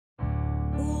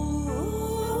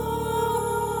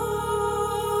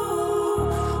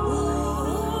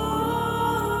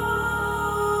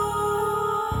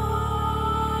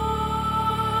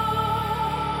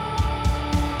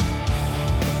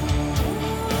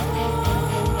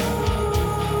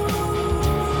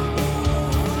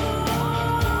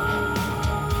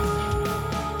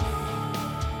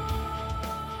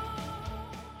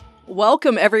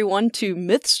Welcome, everyone, to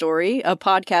Myth Story, a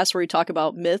podcast where we talk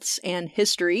about myths and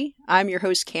history. I'm your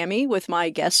host, Cami, with my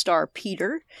guest star,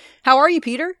 Peter. How are you,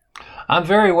 Peter? I'm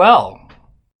very well.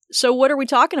 So what are we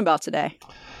talking about today?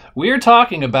 We're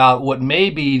talking about what may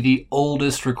be the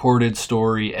oldest recorded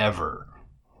story ever.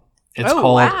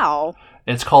 Wow.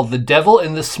 It's called The Devil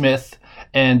and the Smith,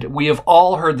 and we have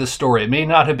all heard this story. It may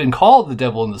not have been called The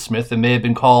Devil and the Smith. It may have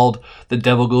been called The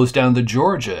Devil Goes Down to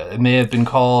Georgia. It may have been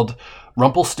called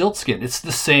Rumpelstiltskin. It's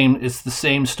the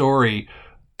same story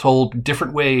told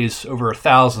different ways over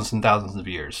thousands and thousands of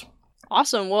years.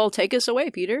 Awesome. Well, take us away,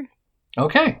 Peter.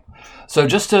 Okay. So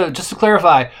just to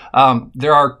clarify,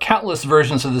 there are countless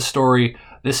versions of this story.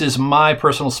 This is my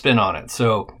personal spin on it.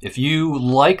 So if you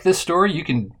like this story, you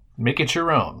can make it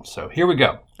your own. So here we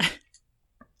go.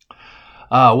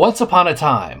 Once upon a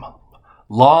time,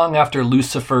 long after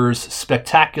Lucifer's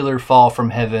spectacular fall from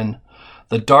heaven,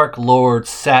 the Dark Lord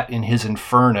sat in his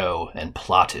inferno and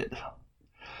plotted.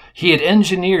 He had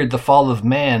engineered the fall of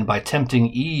man by tempting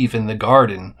Eve in the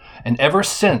garden, and ever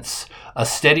since, a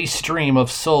steady stream of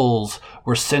souls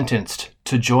were sentenced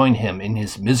to join him in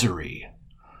his misery.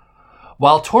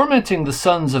 While tormenting the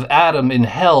sons of Adam in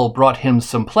hell brought him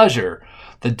some pleasure,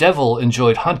 the devil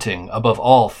enjoyed hunting above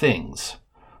all things.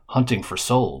 Hunting for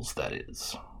souls, that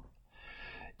is.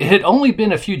 It had only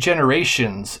been a few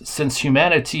generations since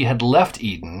humanity had left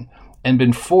Eden and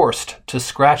been forced to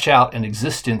scratch out an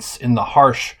existence in the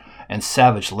harsh and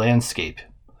savage landscape.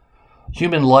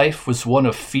 Human life was one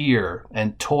of fear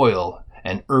and toil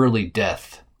and early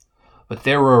death. But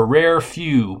there were a rare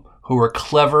few who were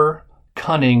clever,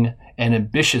 cunning, and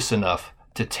ambitious enough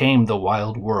to tame the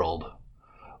wild world.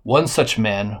 One such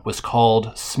man was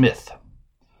called Smith.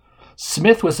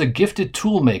 Smith was a gifted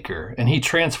toolmaker, and he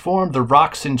transformed the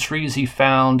rocks and trees he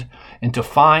found into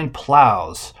fine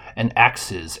plows and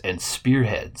axes and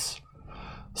spearheads.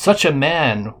 Such a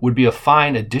man would be a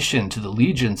fine addition to the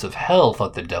legions of hell,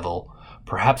 thought the devil.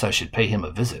 Perhaps I should pay him a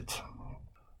visit.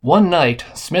 One night,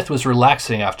 Smith was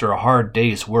relaxing after a hard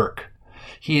day's work.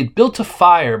 He had built a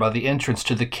fire by the entrance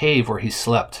to the cave where he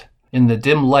slept. In the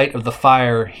dim light of the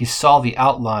fire, he saw the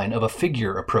outline of a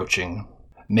figure approaching.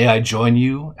 "May I join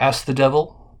you?" asked the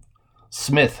devil.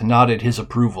 Smith nodded his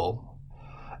approval.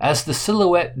 As the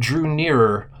silhouette drew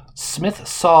nearer, Smith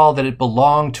saw that it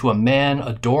belonged to a man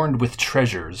adorned with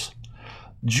treasures.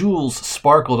 Jewels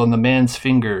sparkled on the man's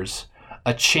fingers,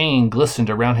 a chain glistened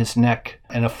around his neck,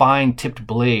 and a fine-tipped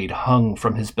blade hung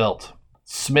from his belt.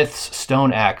 Smith's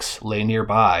stone axe lay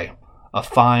nearby. A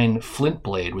fine flint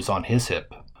blade was on his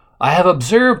hip. "I have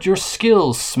observed your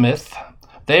skills, Smith.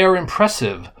 They are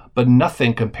impressive, but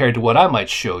nothing compared to what I might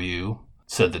show you,"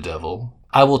 said the devil.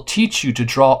 "I will teach you to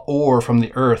draw ore from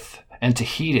the earth, and to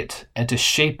heat it, and to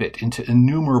shape it into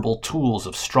innumerable tools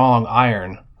of strong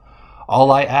iron.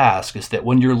 All I ask is that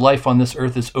when your life on this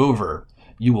earth is over,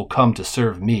 you will come to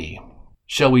serve me."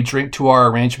 "Shall we drink to our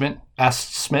arrangement?"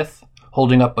 asked Smith,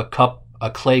 holding up a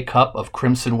clay cup of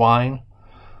crimson wine.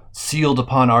 "Sealed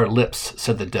upon our lips,"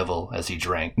 said the devil as he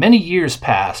drank. Many years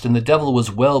passed, and the devil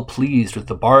was well pleased with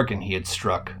the bargain he had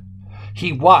struck.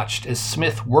 He watched as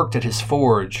Smith worked at his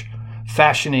forge,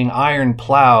 fashioning iron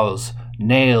plows,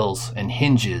 nails, and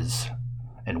hinges,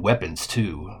 and weapons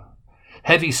too.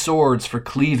 Heavy swords for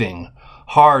cleaving,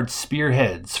 hard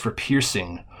spearheads for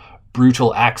piercing,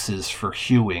 brutal axes for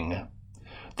hewing.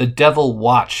 The devil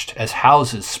watched as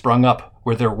houses sprung up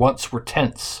where there once were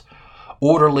tents.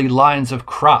 Orderly lines of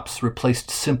crops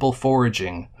replaced simple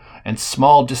foraging, and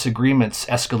small disagreements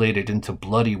escalated into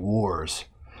bloody wars.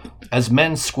 As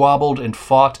men squabbled and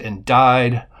fought and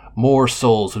died, more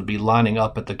souls would be lining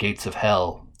up at the gates of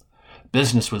hell.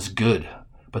 Business was good,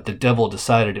 but the devil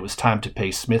decided it was time to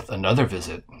pay Smith another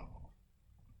visit.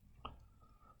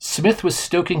 Smith was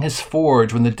stoking his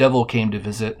forge when the devil came to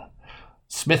visit.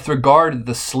 Smith regarded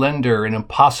the slender and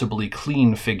impossibly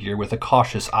clean figure with a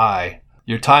cautious eye.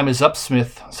 "Your time is up,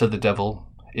 Smith," said the devil.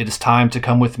 "It is time to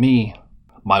come with me."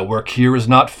 "My work here is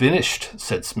not finished,"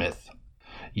 said Smith.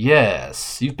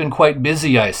 "Yes, you've been quite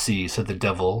busy, I see," said the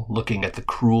devil, looking at the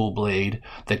cruel blade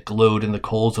that glowed in the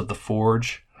coals of the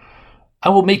forge. "I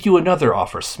will make you another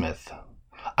offer, Smith.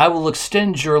 I will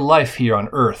extend your life here on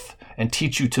earth and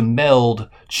teach you to meld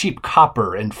cheap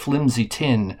copper and flimsy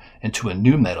tin into a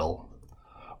new metal.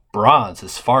 Bronze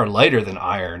is far lighter than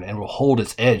iron and will hold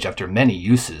its edge after many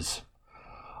uses.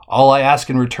 All I ask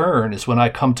in return is when I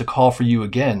come to call for you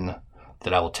again,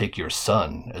 that I will take your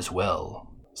son as well."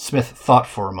 Smith thought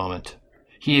for a moment.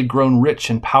 He had grown rich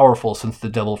and powerful since the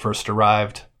devil first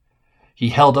arrived. He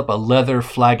held up a leather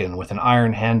flagon with an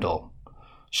iron handle.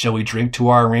 "Shall we drink to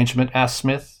our arrangement?" asked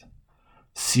Smith.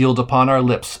 "Sealed upon our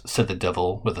lips," said the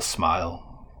devil with a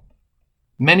smile.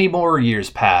 Many more years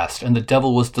passed, and the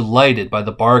devil was delighted by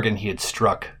the bargain he had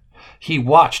struck. He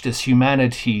watched as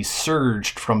humanity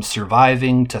surged from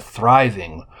surviving to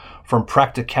thriving, from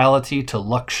practicality to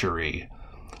luxury.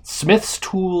 Smith's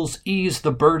tools eased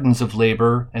the burdens of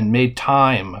labor and made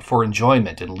time for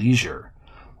enjoyment and leisure.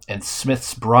 And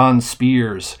Smith's bronze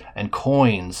spears and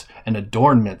coins and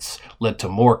adornments led to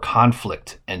more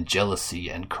conflict and jealousy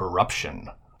and corruption.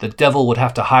 The devil would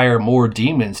have to hire more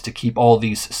demons to keep all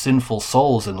these sinful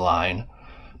souls in line,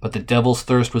 but the devil's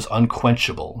thirst was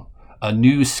unquenchable. A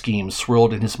new scheme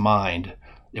swirled in his mind.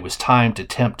 It was time to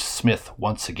tempt Smith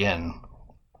once again.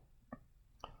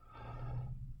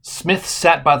 Smith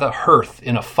sat by the hearth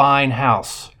in a fine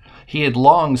house. He had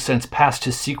long since passed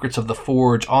his secrets of the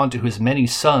forge on to his many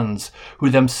sons,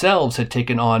 who themselves had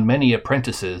taken on many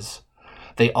apprentices.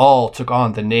 They all took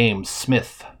on the name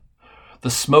Smith. The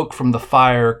smoke from the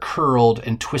fire curled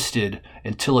and twisted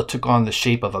until it took on the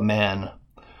shape of a man.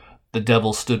 The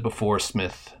devil stood before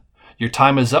Smith. "Your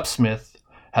time is up, Smith.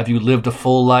 Have you lived a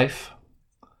full life?"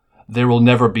 "There will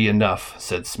never be enough,"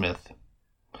 said Smith.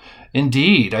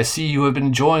 "Indeed, I see you have been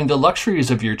enjoying the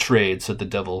luxuries of your trade," said the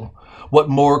devil. "What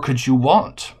more could you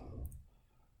want?"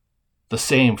 "The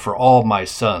same for all my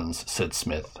sons," said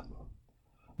Smith.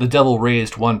 The devil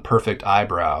raised one perfect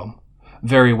eyebrow.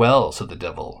 "Very well," said the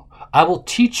devil. "I will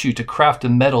teach you to craft a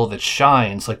metal that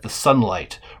shines like the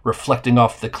sunlight, reflecting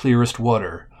off the clearest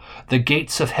water. The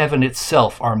gates of heaven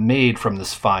itself are made from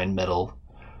this fine metal.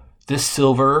 This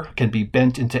silver can be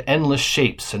bent into endless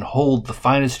shapes and hold the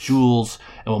finest jewels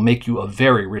and will make you a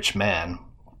very rich man.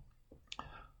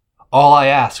 All I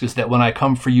ask is that when I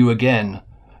come for you again,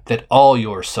 that all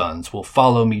your sons will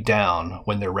follow me down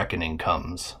when their reckoning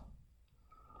comes."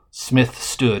 Smith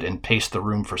stood and paced the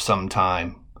room for some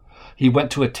time. He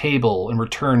went to a table and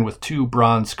returned with 2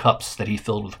 bronze cups that he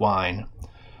filled with wine.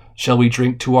 "Shall we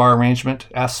drink to our arrangement?"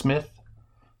 asked Smith.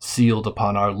 "Sealed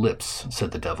upon our lips," said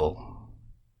the devil.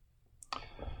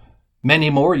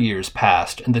 Many more years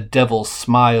passed, and the devil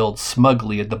smiled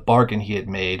smugly at the bargain he had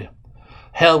made.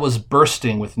 Hell was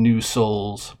bursting with new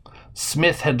souls.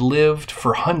 Smith had lived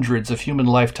for hundreds of human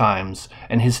lifetimes,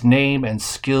 and his name and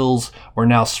skills were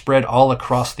now spread all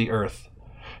across the earth.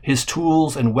 His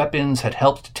tools and weapons had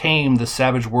helped tame the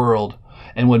savage world,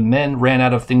 and when men ran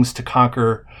out of things to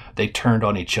conquer, they turned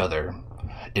on each other.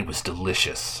 It was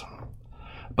delicious.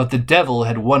 But the devil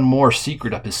had one more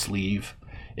secret up his sleeve.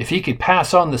 If he could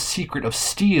pass on the secret of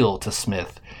steel to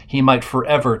Smith, he might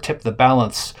forever tip the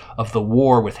balance of the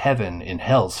war with heaven in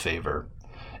hell's favor.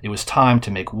 It was time to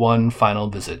make one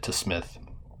final visit to Smith.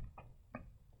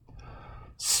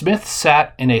 Smith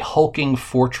sat in a hulking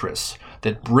fortress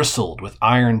that bristled with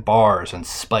iron bars and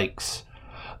spikes.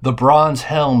 The bronze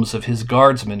helms of his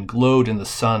guardsmen glowed in the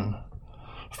sun.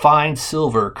 Fine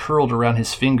silver curled around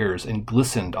his fingers and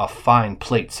glistened off fine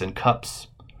plates and cups.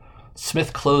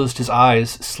 Smith closed his eyes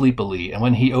sleepily, and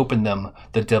when he opened them,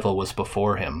 the devil was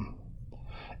before him.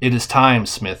 "It is time,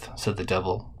 Smith," said the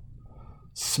devil.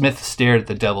 Smith stared at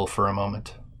the devil for a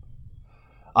moment.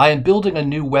 "I am building a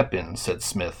new weapon," said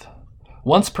Smith.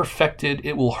 "Once perfected,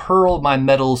 it will hurl my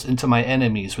metals into my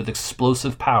enemies with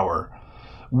explosive power.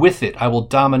 With it, I will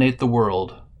dominate the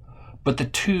world. But the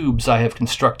tubes I have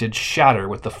constructed shatter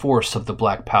with the force of the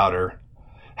black powder.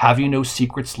 Have you no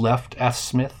secrets left?" asked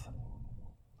Smith.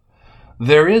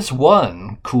 "There is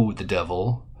one," cooed the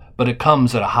devil, "but it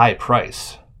comes at a high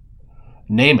price."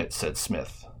 "Name it," said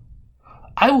Smith.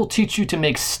 "I will teach you to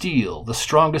make steel, the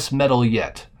strongest metal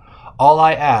yet. All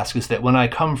I ask is that when I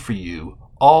come for you,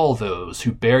 all those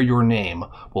who bear your name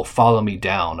will follow me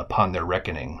down upon their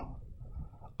reckoning."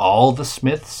 "All the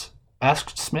Smiths?"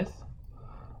 asked Smith.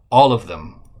 "All of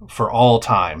them, for all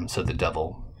time," said the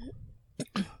devil.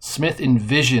 Smith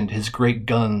envisioned his great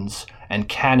guns and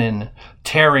cannon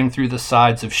tearing through the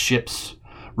sides of ships,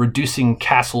 reducing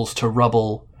castles to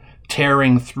rubble,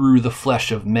 tearing through the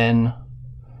flesh of men.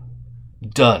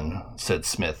 "Done," said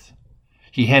Smith.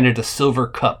 He handed a silver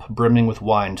cup brimming with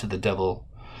wine to the devil.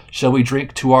 "Shall we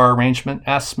drink to our arrangement?"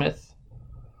 asked Smith.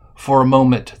 For a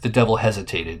moment the devil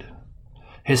hesitated.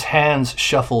 His hands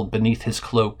shuffled beneath his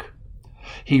cloak.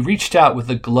 He reached out with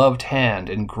a gloved hand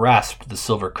and grasped the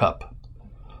silver cup.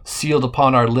 "Sealed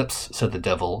upon our lips," said the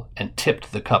devil, and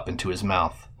tipped the cup into his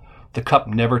mouth. The cup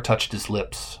never touched his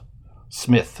lips.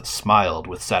 Smith smiled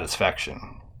with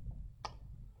satisfaction.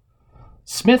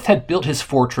 Smith had built his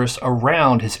fortress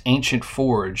around his ancient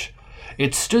forge.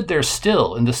 It stood there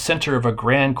still in the center of a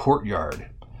grand courtyard.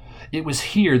 It was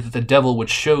here that the devil would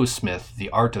show Smith the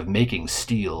art of making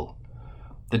steel.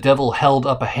 The devil held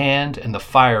up a hand, and the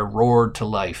fire roared to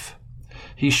life.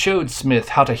 He showed Smith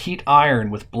how to heat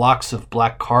iron with blocks of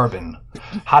black carbon,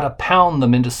 how to pound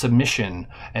them into submission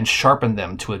and sharpen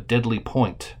them to a deadly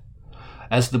point.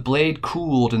 As the blade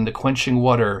cooled in the quenching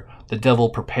water, the devil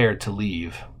prepared to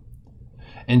leave.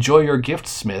 Enjoy your gift,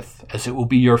 Smith, as it will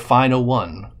be your final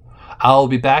one. I will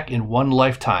be back in one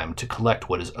lifetime to collect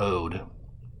what is owed.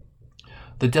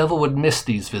 The devil would miss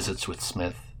these visits with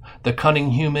Smith. The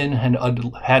cunning human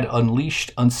had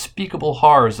unleashed unspeakable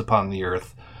horrors upon the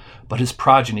earth, but his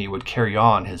progeny would carry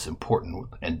on his important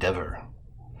endeavor.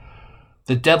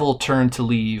 The devil turned to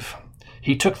leave.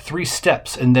 He took 3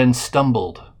 steps and then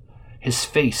stumbled. His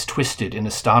face twisted in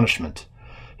astonishment.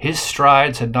 His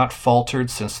strides had not faltered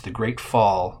since the great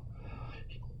fall.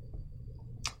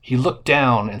 He looked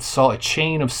down and saw a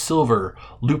chain of silver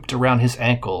looped around his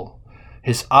ankle.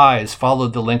 His eyes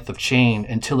followed the length of chain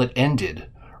until it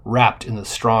ended, wrapped in the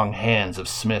strong hands of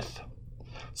Smith.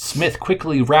 Smith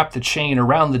quickly wrapped the chain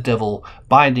around the devil,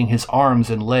 binding his arms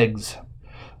and legs.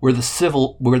 Where the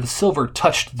silver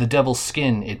touched the devil's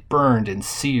skin, it burned and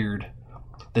seared.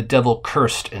 The devil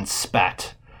cursed and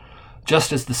spat.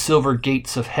 Just as the silver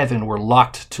gates of heaven were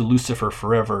locked to Lucifer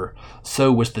forever,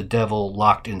 so was the devil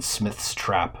locked in Smith's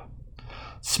trap.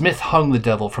 Smith hung the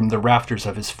devil from the rafters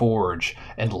of his forge,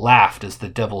 and laughed as the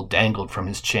devil dangled from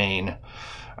his chain.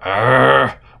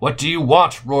 "Arr! What do you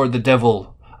want?" roared the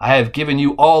devil. "I have given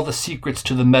you all the secrets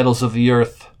to the metals of the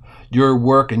earth. Your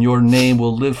work and your name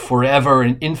will live forever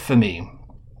in infamy."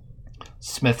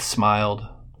 Smith smiled.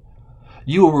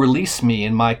 "You will release me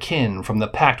and my kin from the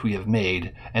pact we have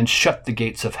made, and shut the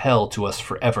gates of hell to us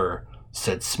forever,"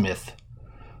 said Smith.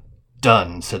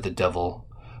 "Done," said the devil.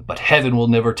 "But heaven will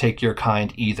never take your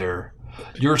kind either.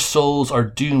 Your souls are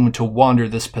doomed to wander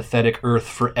this pathetic earth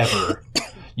forever.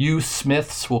 You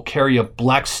Smiths will carry a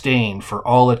black stain for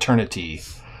all eternity.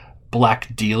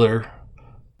 Black dealer,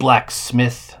 black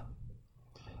Smith."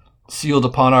 "Sealed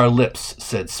upon our lips,"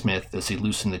 said Smith as he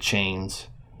loosened the chains.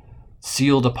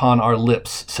 "Sealed upon our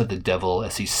lips," said the devil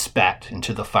as he spat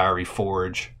into the fiery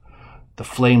forge. The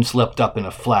flames leapt up in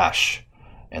a flash,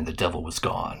 and the devil was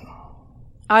gone.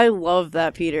 I love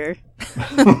that, Peter.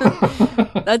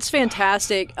 That's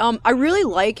fantastic. I really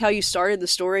like how you started the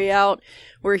story out,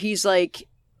 where he's like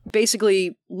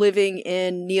basically living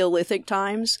in Neolithic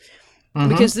times,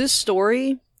 because this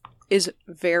story is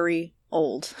very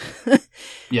old.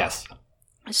 Yes.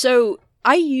 So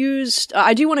I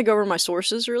do want to go over my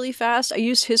sources really fast. I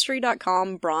used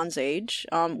History.com Bronze Age,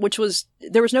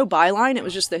 there was no byline, it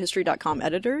was just the History.com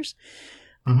editors.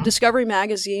 Discovery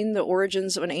Magazine, The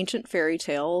Origins of an Ancient Fairy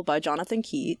Tale by Jonathan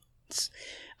Keats.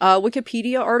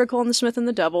 Wikipedia article on the Smith and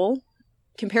the Devil.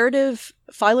 Comparative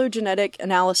Phylogenetic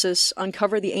Analysis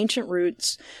Uncover the Ancient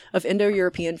Roots of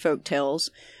Indo-European Folk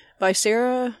Tales by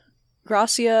Sarah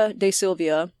Gracia de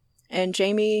Silva and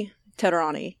Jamie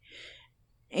Terrani.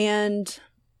 And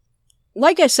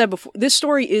like I said before, this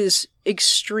story is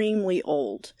extremely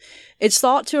old. It's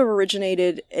thought to have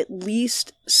originated at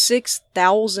least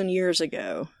 6,000 years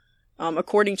ago,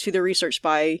 according to the research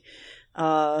by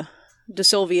De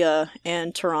Silva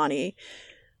and Terrani.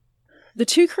 The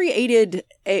two created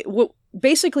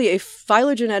basically a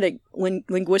phylogenetic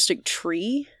linguistic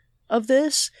tree of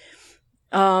this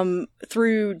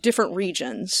through different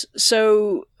regions.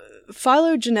 So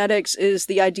phylogenetics is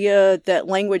the idea that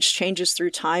language changes through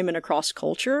time and across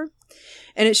culture,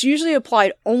 and it's usually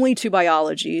applied only to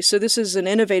biology. So this is an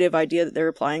innovative idea that they're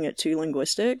applying it to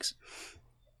linguistics.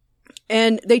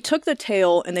 And they took the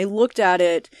tale and they looked at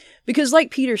it because,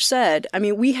 like Peter said, I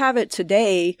mean, we have it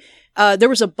today. There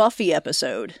was a Buffy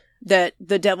episode that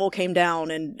the devil came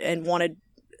down and wanted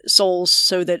souls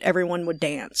so that everyone would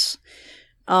dance.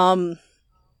 And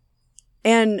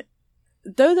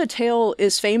though the tale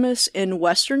is famous in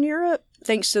Western Europe,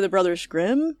 thanks to the Brothers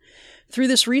Grimm, through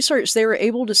this research, they were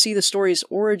able to see the story's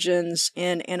origins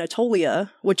in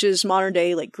Anatolia, which is modern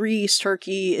day like Greece,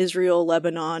 Turkey, Israel,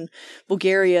 Lebanon,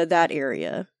 Bulgaria, that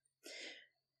area.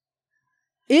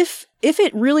 If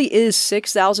it really is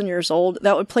 6,000 years old,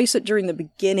 that would place it during the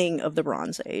beginning of the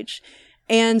Bronze Age.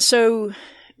 And so,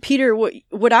 Peter,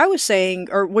 what I was saying,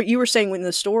 or what you were saying in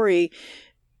the story,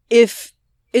 if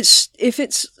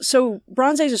it's so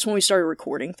Bronze Age is when we started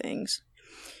recording things.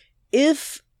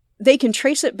 If they can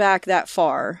trace it back that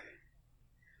far,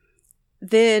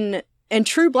 then, and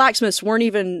true blacksmiths weren't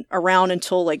even around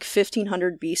until like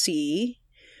 1500 BCE,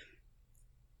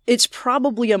 it's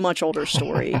probably a much older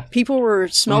story. People were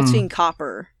smelting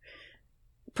copper,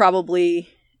 probably,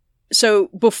 so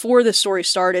before the story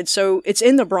started. So it's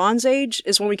in the Bronze Age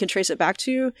is when we can trace it back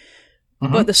to,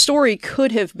 but the story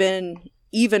could have been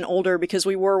even older because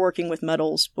we were working with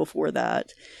metals before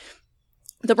that.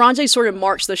 the Bronze Age sort of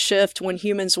marks the shift when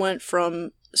humans went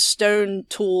from stone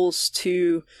tools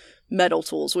to metal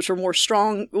tools, which are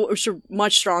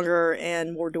much stronger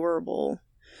and more durable.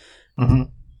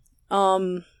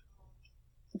 Mm-hmm.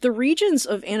 The regions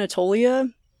of Anatolia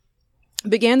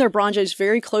began their Bronze Age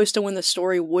very close to when the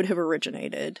story would have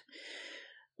originated,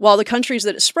 while the countries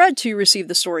that it spread to received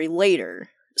the story later.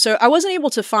 So I wasn't able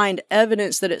to find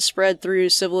evidence that it spread through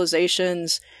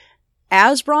civilizations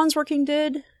as bronzeworking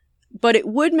did, but it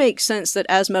would make sense that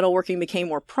as metalworking became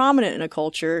more prominent in a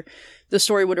culture, the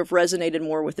story would have resonated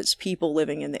more with its people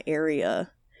living in the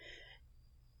area.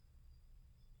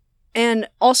 And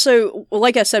also,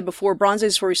 like I said before, Bronze Age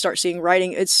is where we start seeing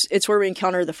writing. It's where we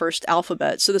encounter the first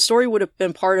alphabet. So the story would have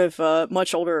been part of a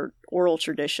much older oral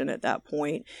tradition at that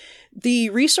point. The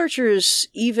researchers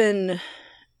even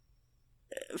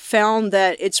found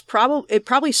that it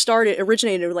probably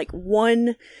originated with like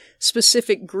one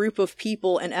specific group of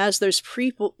people, and as those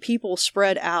people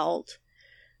spread out,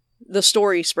 the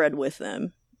story spread with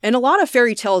them. And a lot of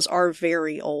fairy tales are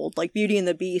very old. Like Beauty and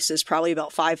the Beast is probably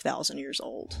about 5,000 years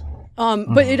old.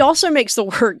 But it also makes the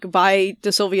work by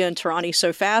De Silva and Tehrani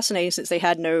so fascinating, since they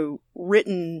had no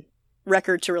written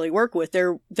record to really work with.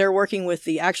 They're working with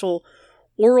the actual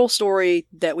oral story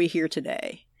that we hear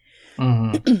today.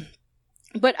 Mm-hmm.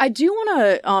 But I do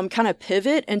want to kind of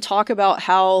pivot and talk about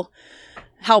how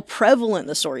prevalent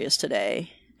the story is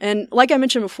today. And like I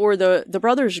mentioned before, the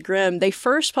Brothers Grimm, they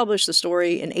first published the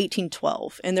story in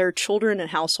 1812 in their Children and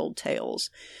Household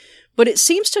Tales. But it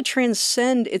seems to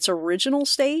transcend its original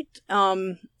state,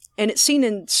 and it's seen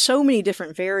in so many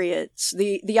different variants.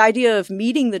 The idea of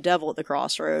meeting the devil at the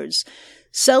crossroads,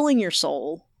 selling your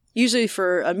soul, usually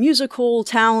for a musical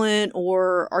talent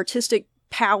or artistic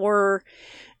power,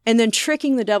 and then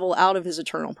tricking the devil out of his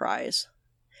eternal prize.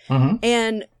 Mm-hmm.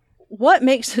 And what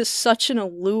makes this such an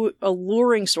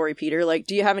alluring story, Peter? Like,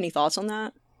 do you have any thoughts on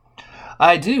that?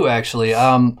 I do, actually.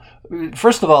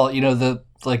 First of all,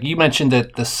 like you mentioned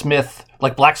that the smith,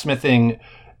 like blacksmithing,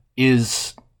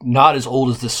 is not as old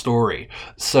as the story.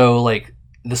 So, like,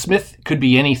 the smith could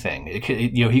be anything.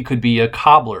 He could be a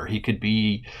cobbler. He could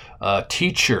be a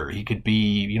teacher. He could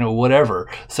be,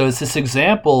 whatever. So it's this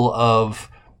example of,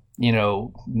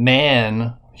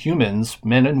 humans,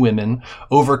 men and women,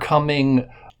 overcoming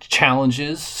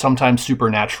challenges, sometimes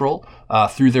supernatural,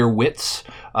 through their wits,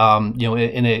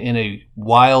 in a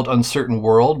wild, uncertain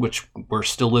world, which we're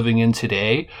still living in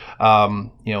today,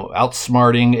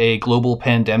 outsmarting a global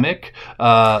pandemic.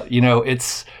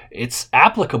 It's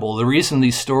applicable. The reason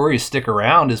these stories stick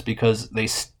around is because they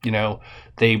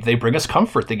bring us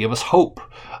comfort. They give us hope.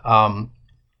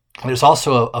 There's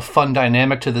also a fun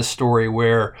dynamic to this story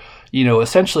where,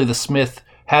 essentially the smith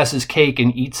has his cake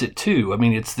and eats it too. I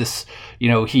mean, it's this,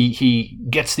 he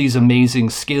gets these amazing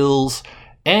skills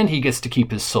and he gets to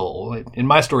keep his soul. In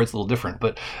my story, it's a little different,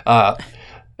 but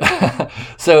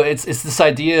so it's this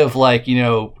idea of like,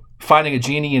 finding a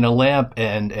genie in a lamp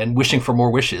and wishing for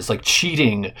more wishes, like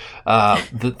cheating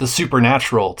the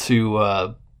supernatural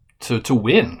to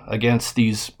win against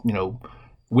these,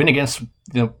 win against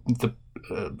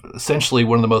essentially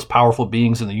one of the most powerful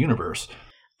beings in the universe.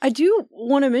 I do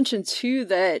want to mention, too,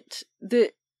 that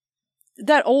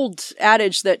that old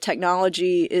adage that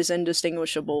technology is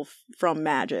indistinguishable from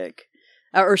magic,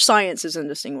 or science is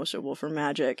indistinguishable from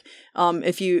magic.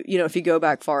 If you go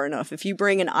back far enough, if you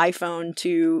bring an iPhone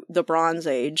to the Bronze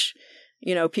Age,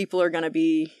 people are going to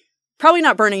be probably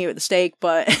not burning you at the stake,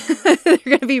 but they're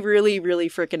going to be really, really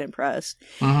freaking impressed.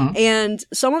 Mm-hmm. And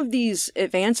some of these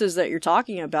advances that you're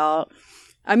talking about,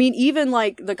 I mean, even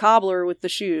like the cobbler with the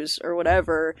shoes or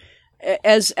whatever,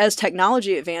 as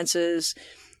technology advances,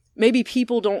 maybe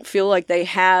people don't feel like they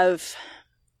have,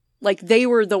 like they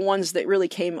were the ones that really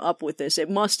came up with this. It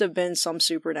must have been some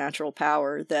supernatural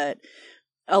power that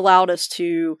allowed us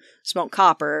to smelt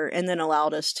copper and then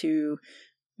allowed us to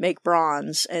make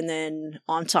bronze and then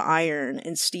onto iron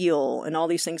and steel and all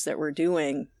these things that we're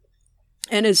doing.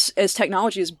 And as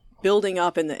technology is building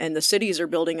up and the cities are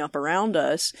building up around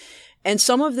us, and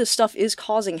some of this stuff is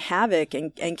causing havoc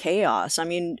and chaos. I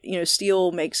mean,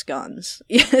 steel makes guns.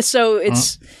 So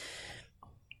it's,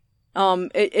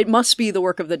 it must be the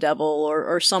work of the devil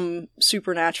or some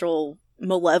supernatural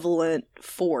malevolent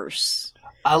force.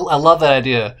 I love that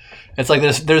idea. It's like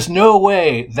there's no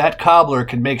way that cobbler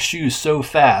can make shoes so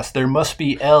fast. There must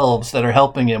be elves that are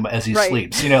helping him as he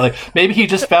sleeps. Like maybe he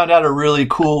just found out a really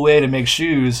cool way to make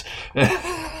shoes.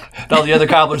 All the other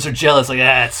cobblers are jealous. Like,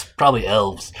 it's probably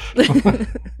elves.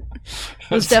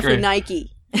 It's definitely great.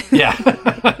 Nike. Yeah.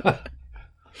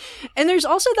 And there's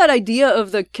also that idea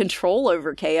of the control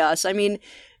over chaos. I mean,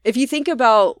 if you think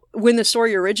about when the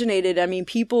story originated, I mean,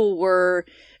 people were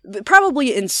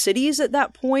probably in cities at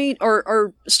that point,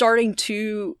 or starting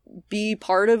to be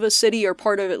part of a city or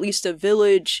part of at least a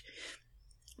village.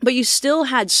 But you still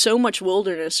had so much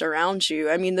wilderness around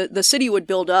you. I mean, the city would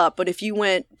build up, but if you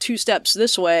went 2 steps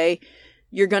this way,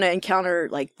 you're going to encounter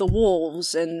like the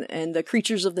wolves and the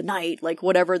creatures of the night, like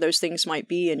whatever those things might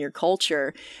be in your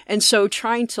culture. And so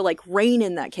trying to like rein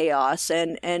in that chaos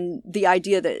and the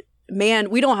idea that, man,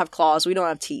 we don't have claws, we don't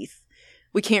have teeth.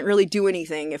 We can't really do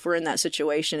anything if we're in that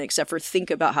situation except for think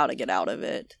about how to get out of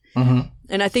it. Mm-hmm.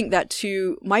 And I think that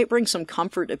too might bring some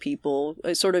comfort to people,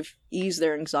 sort of ease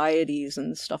their anxieties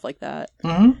and stuff like that.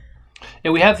 Mm-hmm.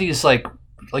 And we have these like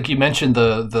you mentioned,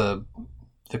 the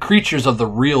creatures of the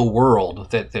real world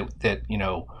that you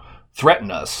know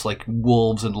threaten us, like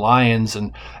wolves and lions,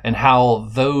 and how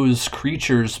those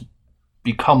creatures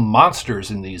become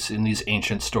monsters in these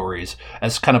ancient stories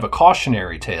as kind of a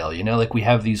cautionary tale. You know, like we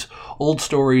have these old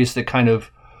stories that kind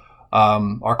of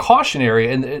are cautionary,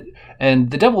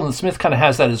 and the Devil and the Smith kind of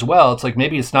has that as well. It's like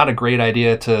maybe it's not a great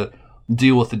idea to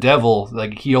deal with the devil,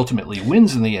 like he ultimately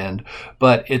wins in the end,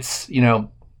 but it's, you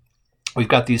know, we've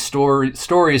got these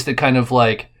stories that kind of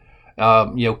like,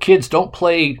 you know, kids don't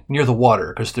play near the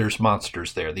water because there's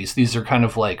monsters there. These are kind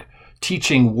of like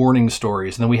teaching warning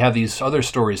stories. And then we have these other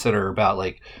stories that are about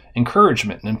like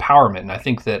encouragement and empowerment. And I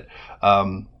think that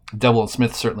Devil and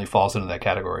Smith certainly falls into that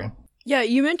category. Yeah,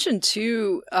 you mentioned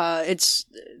too, it's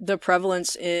the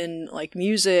prevalence in like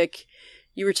music.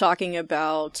 You were talking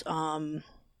about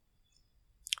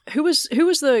who was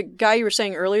the guy you were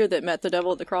saying earlier that met the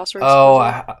devil at the crossroads?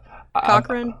 Oh,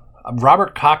 Cochran?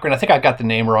 Robert Cochran. I think I got the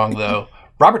name wrong though.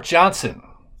 Robert Johnson.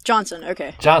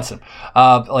 Okay. Johnson,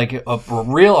 like a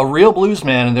real blues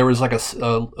man, and there was like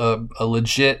a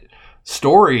legit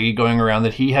story going around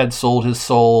that he had sold his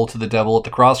soul to the devil at the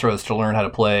crossroads to learn how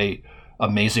to play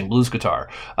amazing blues guitar.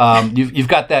 You've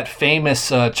got that famous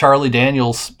Charlie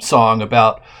Daniels song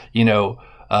about, you know,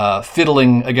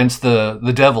 fiddling against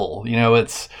the devil. You know,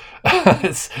 it's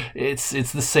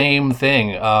it's the same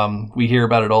thing. We hear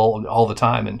about it all the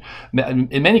time, and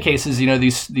in many cases, you know,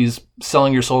 these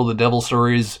selling your soul to the devil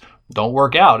stories don't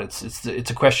work out. It's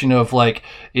a question of like,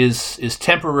 is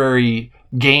temporary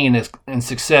gain and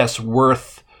success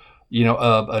worth, you know,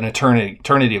 an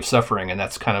eternity of suffering? And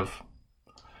that's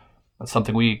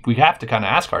something we have to kind of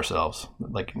ask ourselves,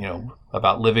 like, you know,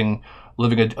 about living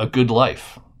a good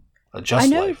life, a just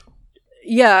life.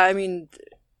 Yeah, I mean,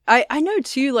 I know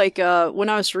too, like when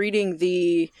I was reading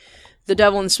the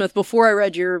Devil and the Smith before I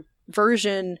read your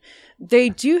version, they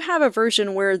do have a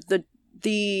version where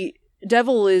the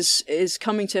devil is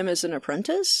coming to him as an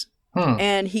apprentice,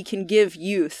 and he can give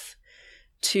youth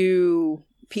to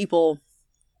people,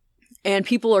 and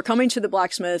people are coming to the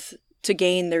blacksmith to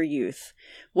gain their youth.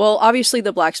 Well, obviously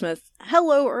the blacksmith,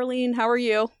 hello, Erlene, how are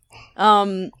you?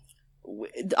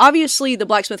 Obviously the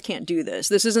blacksmith can't do this.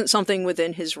 This isn't something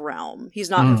within his realm. He's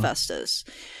not Hephaestus.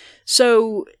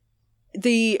 So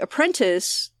the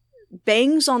apprentice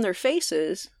bangs on their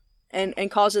faces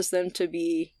and causes them to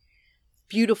be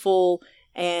beautiful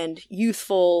and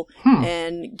youthful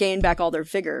and gain back all their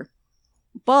vigor.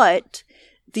 But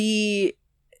the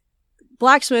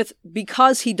blacksmith,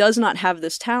 because he does not have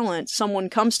this talent, someone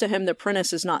comes to him, the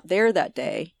apprentice is not there that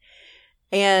day,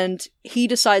 and he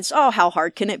decides, oh, how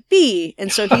hard can it be?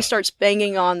 And so he starts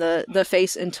banging on the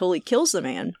face until he kills the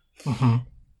man. Mm-hmm.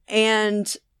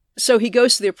 And so he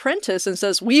goes to the apprentice and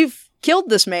says, we've killed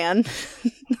this man.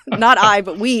 Not I,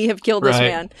 but we have killed this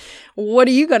man. What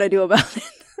are you going to do about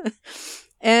it?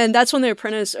 And that's when the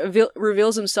apprentice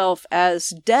reveals himself as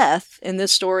Death in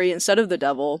this story instead of the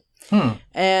devil.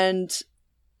 And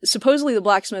supposedly the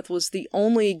blacksmith was the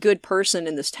only good person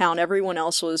in this town. Everyone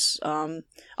else was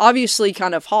obviously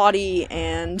kind of haughty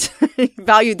and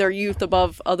valued their youth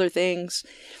above other things.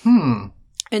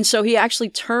 And so he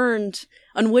actually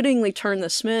unwittingly turned the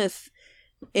smith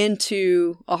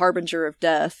into a harbinger of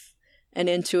death and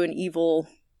into an evil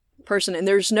person. And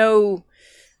there's no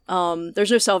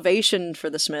salvation for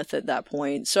the smith at that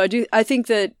point. So I think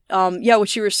that,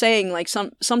 what you were saying, like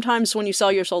sometimes when you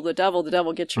sell your soul to the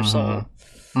devil gets your soul.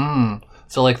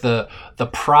 So like the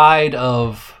pride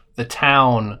of the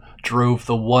town drove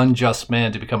the one just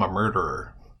man to become a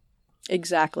murderer.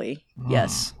 Exactly.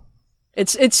 Yes.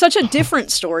 It's such a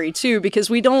different story too, because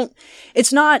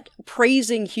it's not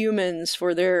praising humans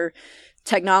for their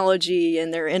technology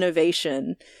and their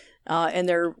innovation, and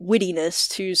their wittiness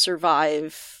to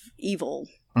survive evil.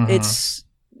 It's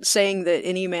saying that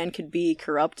any man could be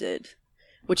corrupted,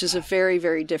 which is a very,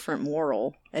 very different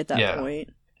moral at that point.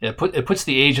 It puts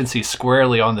the agency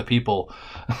squarely on the people.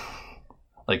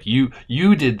 Like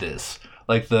you did this.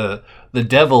 Like the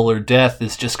devil or death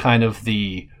is just kind of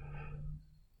the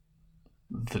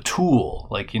tool.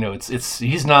 Like, it's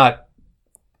he's not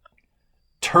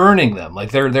turning them.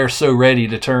 Like they're so ready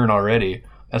to turn already.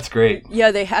 That's great.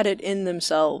 Yeah, they had it in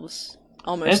themselves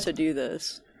almost to do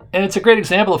this. And it's a great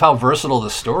example of how versatile the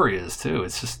story is too.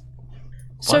 It's just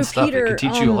fun stuff. Peter, it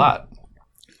can teach you a lot.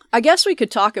 I guess we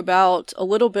could talk about a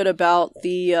little bit about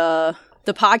the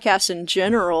podcast in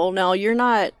general. Now, you're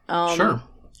not Sure.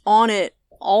 on it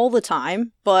all the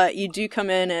time, but you do come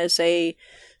in as a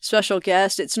special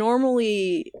guest. It's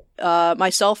normally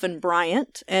myself and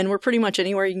Bryant, and we're pretty much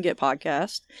anywhere you can get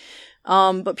podcasts.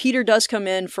 But Peter does come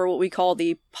in for what we call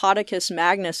the Podicus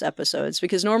Magnus episodes,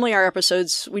 because normally our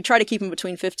episodes, we try to keep them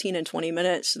between 15 and 20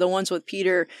 minutes. The ones with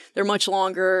Peter, they're much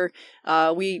longer.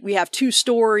 We have 2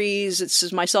 stories. It's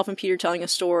just myself and Peter telling a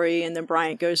story, and then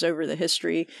Bryant goes over the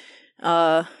history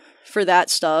for that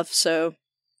stuff. So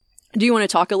do you want to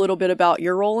talk a little bit about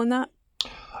your role in that?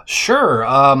 Sure.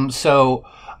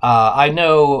 I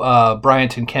know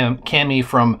Bryant and Cami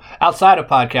from outside of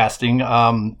podcasting,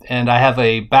 and I have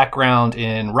a background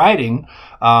in writing,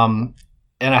 and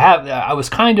I was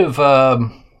kind of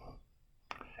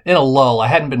in a lull. I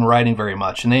hadn't been writing very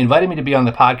much, and they invited me to be on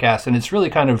the podcast, and it's really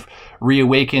kind of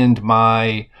reawakened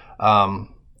my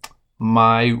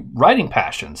my writing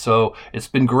passion. So it's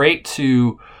been great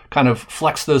to kind of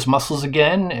flex those muscles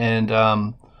again, and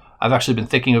I've actually been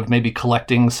thinking of maybe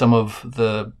collecting some of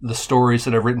the stories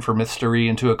that I've written for Mythstory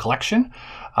into a collection.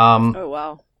 Oh,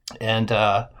 wow. And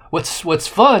what's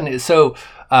fun is, so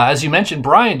as you mentioned,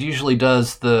 Brian usually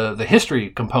does the history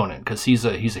component because he's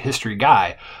a history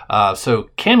guy.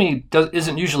 So Cami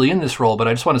isn't usually in this role, but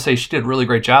I just want to say she did a really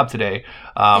great job today.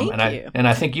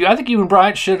 Thank you. I think you and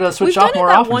Brian should switch off more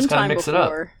often, just kind of mix it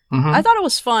up. Mm-hmm. I thought it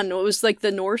was fun. It was like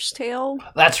the Norse tale.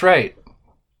 That's right.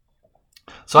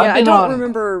 So yeah, I don't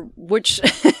remember which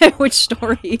which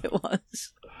story it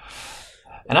was.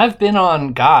 And I've been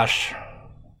on, gosh,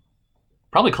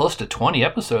 probably close to 20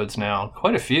 episodes now,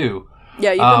 quite a few.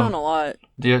 Yeah, you've been on a lot.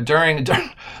 During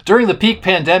the peak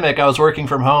pandemic, I was working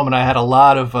from home and I had a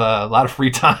lot of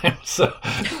free time, so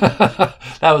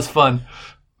that was fun.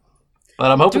 But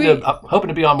I'm hoping to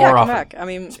be on more often. Back. I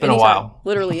mean, it's been a while.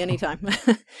 Literally anytime.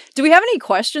 Do we have any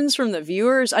questions from the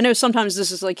viewers? I know sometimes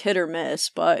this is like hit or miss,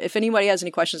 but if anybody has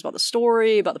any questions about the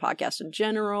story, about the podcast in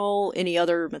general, any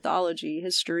other mythology,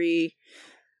 history,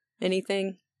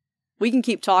 anything, we can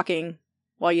keep talking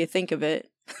while you think of it.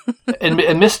 and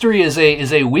Mythstory is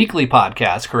a weekly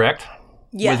podcast, correct?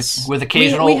 Yes. With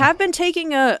occasional. We have been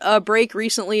taking a break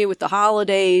recently with the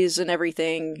holidays and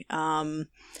everything.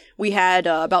 We had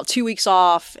about 2 weeks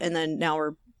off, and then now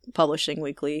we're publishing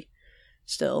weekly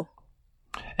still.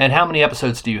 And how many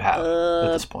episodes do you have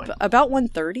at this point? About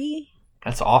 130.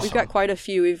 That's awesome. We've got quite a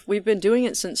few. We've been doing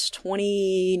it since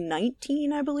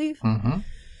 2019, I believe. Mm-hmm.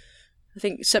 I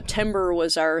think September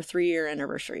was our 3-year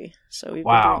anniversary, so we've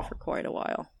been doing it for quite a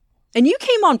while. And you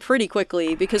came on pretty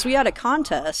quickly because we had a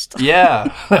contest.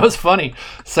 Yeah, that was funny.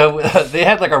 So they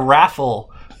had like a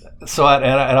raffle. So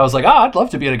I was like, I'd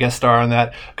love to be a guest star on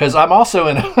that because I'm also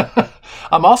in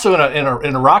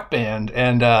a rock band,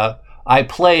 and I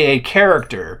play a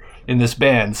character in this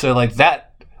band. So like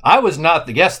that, I was not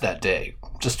the guest that day.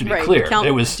 Just to be clear,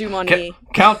 it was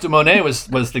Count de Monet was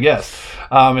the guest,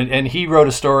 and he wrote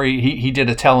a story. He did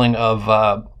a telling of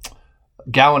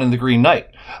Gawain and the Green Knight,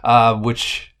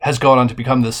 which has gone on to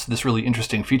become this really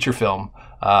interesting feature film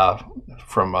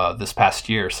from this past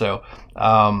year. So.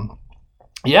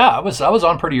 Yeah, I was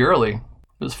on pretty early.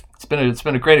 It's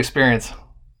been a great experience.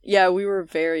 Yeah, we were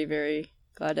very, very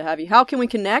glad to have you. How can we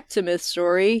connect to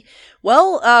Mythstory?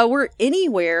 Well, we're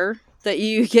anywhere that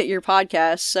you get your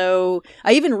podcast. So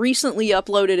I even recently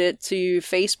uploaded it to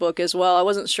Facebook as well. I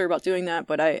wasn't sure about doing that,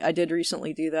 but I did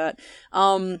recently do that.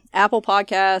 Apple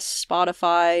Podcasts,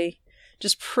 Spotify,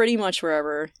 just pretty much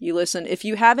wherever you listen. If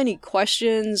you have any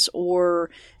questions or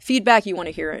feedback, you want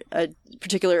to hear a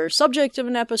particular subject of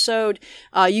an episode,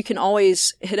 you can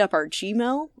always hit up our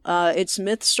Gmail. It's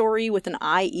Mythstory with an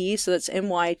IE, so that's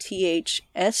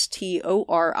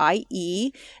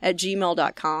MYTHSTORIE at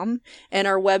gmail.com. And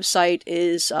our website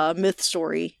is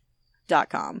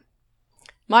mythstory.com.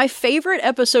 My favorite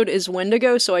episode is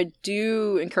Wendigo, so I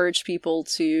do encourage people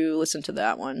to listen to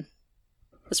that one.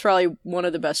 It's probably one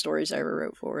of the best stories I ever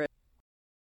wrote for it.